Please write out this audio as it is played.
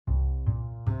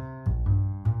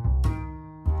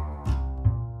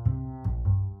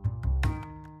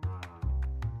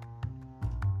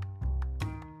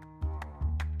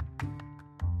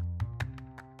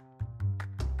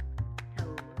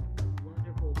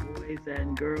boys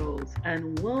and girls,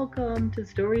 and welcome to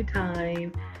Story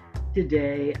Time.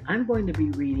 Today I'm going to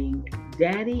be reading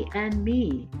Daddy and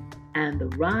Me and the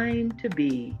Rhyme to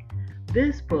Be.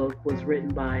 This book was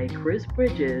written by Chris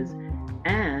Bridges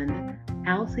and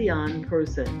Halcyon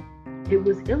Person. It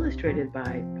was illustrated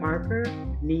by Parker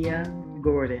Nia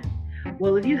Gordon.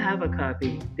 Well, if you have a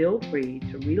copy, feel free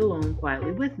to read along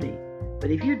quietly with me.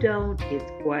 But if you don't, it's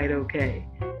quite okay.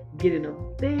 Get in a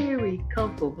very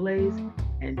comfortable place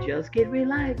and just get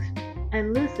relaxed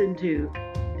and listen to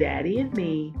Daddy and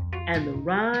Me and the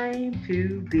Rhyme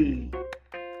to Be.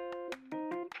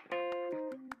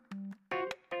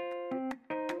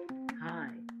 Hi,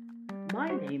 my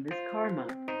name is Karma.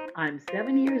 I'm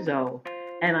 7 years old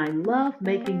and I love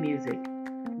making music.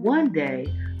 One day,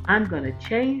 I'm going to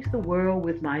change the world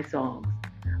with my songs.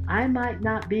 I might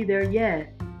not be there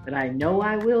yet, but I know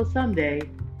I will someday.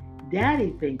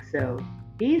 Daddy thinks so.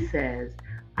 He says,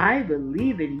 I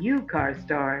believe in you, car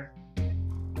star.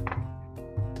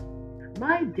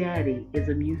 My daddy is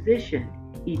a musician.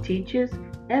 He teaches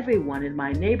everyone in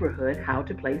my neighborhood how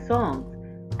to play songs,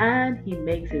 and he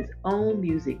makes his own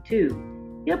music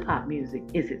too. Hip hop music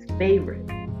is his favorite.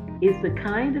 It's the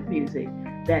kind of music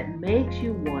that makes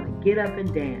you want to get up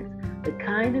and dance, the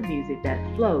kind of music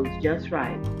that flows just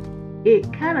right.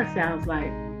 It kind of sounds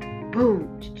like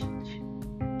boom,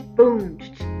 boom.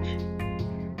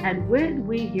 And when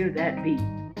we hear that beat,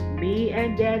 me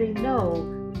and Daddy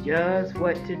know just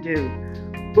what to do.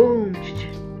 Boom.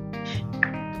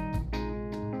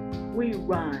 We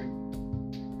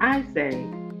rhyme. I say,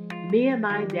 me and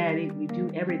my daddy, we do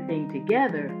everything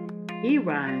together. He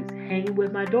rhymes, hanging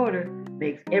with my daughter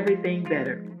makes everything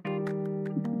better.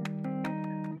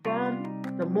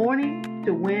 From the morning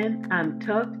to when I'm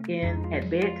tucked in at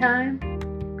bedtime,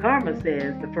 Karma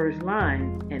says the first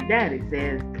line and Daddy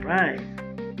says the rhyme.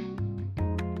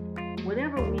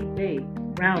 Whenever we bake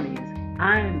brownies,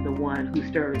 I'm the one who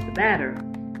stirs the batter,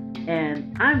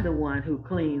 and I'm the one who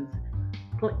clean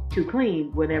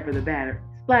whenever the batter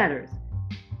splatters.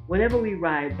 Whenever we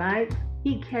ride bikes,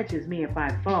 he catches me if I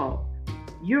fall.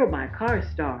 You're my car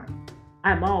star.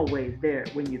 I'm always there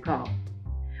when you call.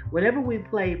 Whenever we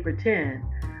play pretend,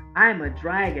 I'm a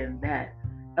dragon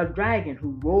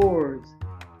who roars.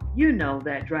 You know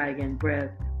that dragon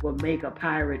breath will make a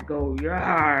pirate go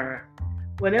yar.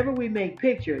 Whenever we make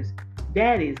pictures,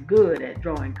 Daddy's good at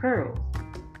drawing curls.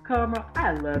 Karma,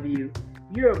 I love you.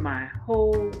 You're my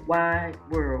whole wide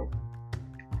world.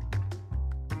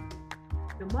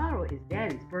 Tomorrow is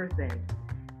Daddy's birthday,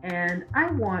 and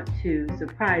I want to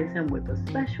surprise him with a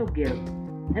special gift,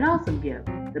 an awesome gift,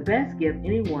 the best gift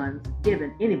anyone's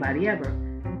given anybody ever.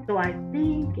 So I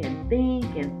think and think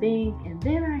and think, and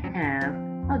then I have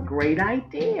a great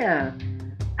idea.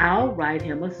 I'll write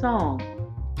him a song.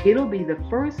 It'll be the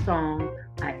first song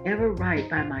I ever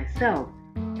write by myself,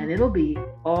 and it'll be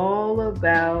all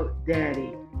about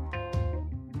Daddy.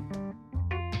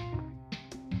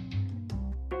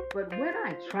 But when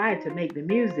I try to make the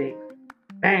music,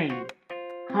 bang,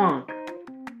 honk,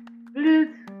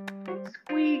 blit,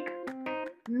 squeak,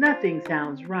 nothing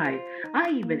sounds right.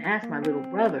 I even asked my little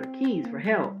brother, Keys, for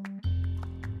help.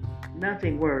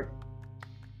 Nothing worked.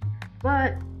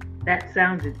 But that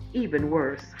sounded even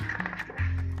worse.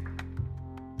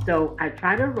 So I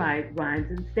try to write rhymes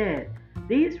instead.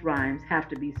 These rhymes have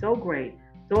to be so great,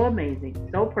 so amazing,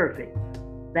 so perfect,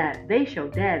 that they show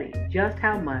Daddy just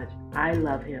how much I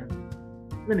love him.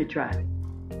 Let me try.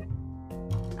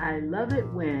 I love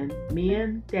it when me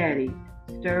and Daddy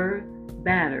stir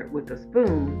batter with a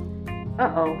spoon.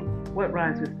 Uh-oh, what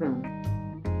rhymes with spoon?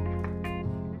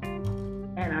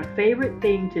 And our favorite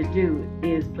thing to do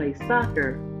is play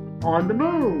soccer on the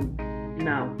moon.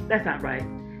 No, that's not right.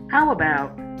 How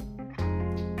about,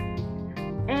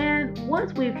 and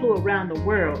once we flew around the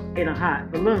world in a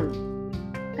hot balloon.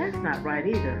 That's not right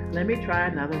either. Let me try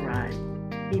another rhyme.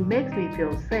 He makes me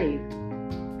feel safe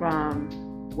from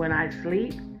when I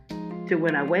sleep to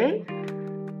when I wake.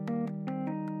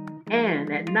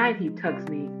 And at night he tucks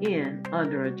me in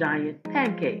under a giant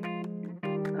pancake.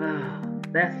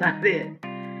 That's not it.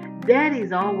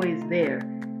 Daddy's always there,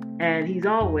 and he's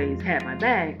always had my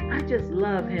back. I just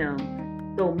love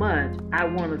him so much, I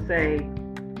want to say,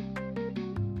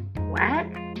 quack?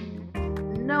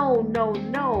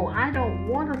 No, I don't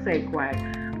want to say quack.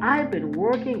 I've been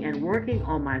working and working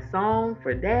on my song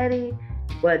for Daddy,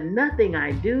 but nothing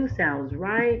I do sounds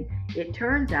right. It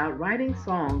turns out writing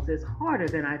songs is harder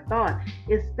than I thought,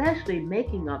 especially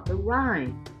making up the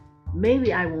rhyme.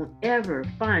 Maybe I won't ever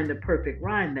find the perfect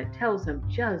rhyme that tells him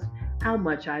just how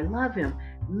much I love him.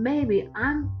 Maybe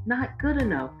I'm not good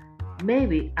enough.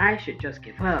 Maybe I should just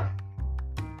give up.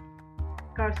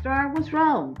 Car Star, what's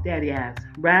wrong? Daddy asks,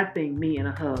 wrapping me in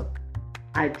a hug.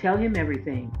 I tell him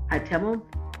everything. I tell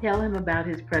him about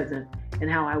his present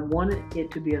and how I wanted it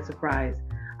to be a surprise.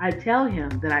 I tell him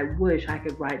that I wish I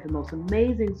could write the most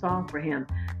amazing song for him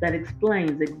that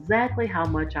explains exactly how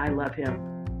much I love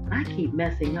him. I keep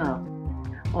messing up.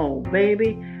 Oh,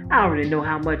 baby, I already know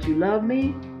how much you love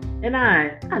me, and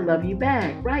I love you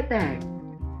back, right back.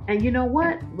 And you know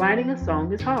what? Writing a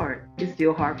song is hard. It's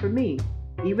still hard for me,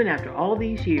 even after all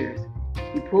these years.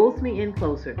 He pulls me in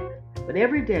closer. But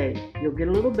every day, you'll get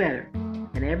a little better.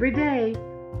 And every day,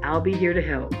 I'll be here to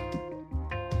help.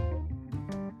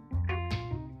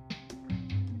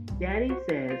 Daddy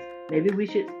says maybe we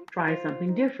should try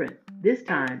something different. This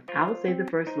time, I'll say the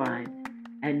first line,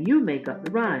 and you make up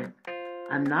the rhyme.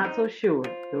 I'm not so sure.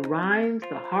 The rhyme's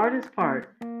the hardest part.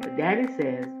 But Daddy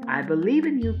says, I believe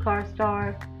in you, Car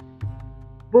Star.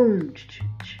 Boom, ch ch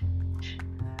ch,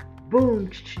 boom,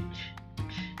 ch ch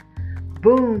ch,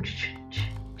 boom, ch ch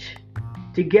ch.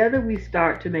 Together we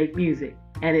start to make music,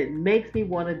 and it makes me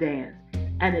want to dance,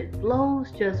 and it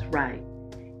flows just right.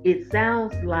 It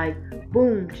sounds like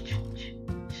boom, ch ch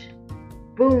ch,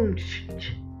 boom, ch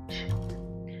ch ch.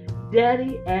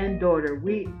 Daddy and daughter,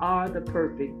 we are the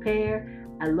perfect pair.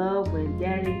 I love when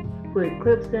Daddy put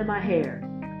clips in my hair.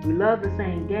 We love the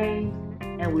same games,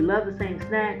 and we love the same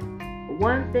snacks. But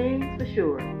one thing's for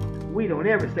sure, we don't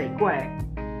ever say quack.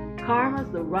 Karma's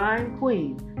the rhyme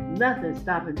queen. Nothing's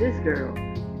stopping this girl.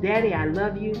 Daddy, I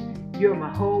love you. You're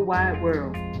my whole wide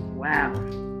world. Wow.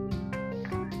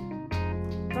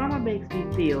 Karma makes me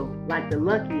feel like the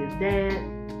luckiest dad.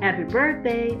 Happy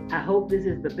birthday. I hope this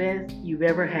is the best you've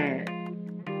ever had.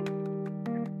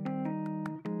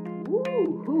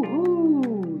 Woo, hoo,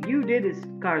 hoo. You did it,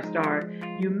 Car Star.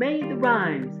 You made the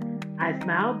rhymes. I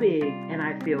smile big and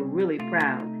I feel really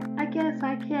proud. I guess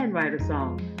I can write a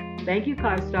song. Thank you,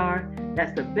 Car Star.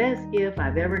 That's the best gift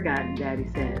I've ever gotten, Daddy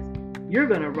says. You're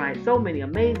going to write so many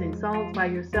amazing songs by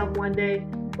yourself one day,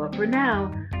 but for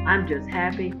now, I'm just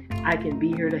happy I can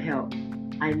be here to help.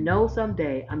 I know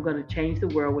someday I'm going to change the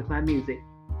world with my music,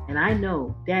 and I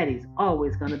know Daddy's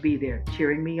always going to be there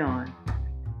cheering me on.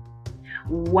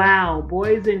 Wow,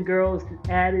 boys and girls,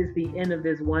 that is the end of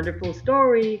this wonderful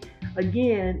story.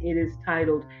 Again, it is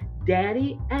titled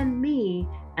Daddy and Me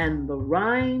and the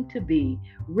Rhyme to Be,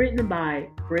 written by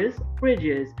Chris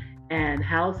Bridges and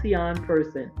Halcyon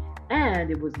Person,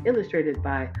 and it was illustrated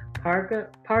by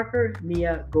Parker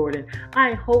Nia Gordon.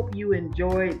 I hope you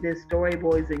enjoyed this story,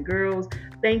 boys and girls.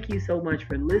 Thank you so much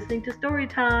for listening to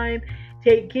Storytime.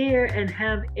 Take care and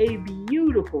have a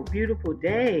beautiful, beautiful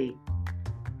day.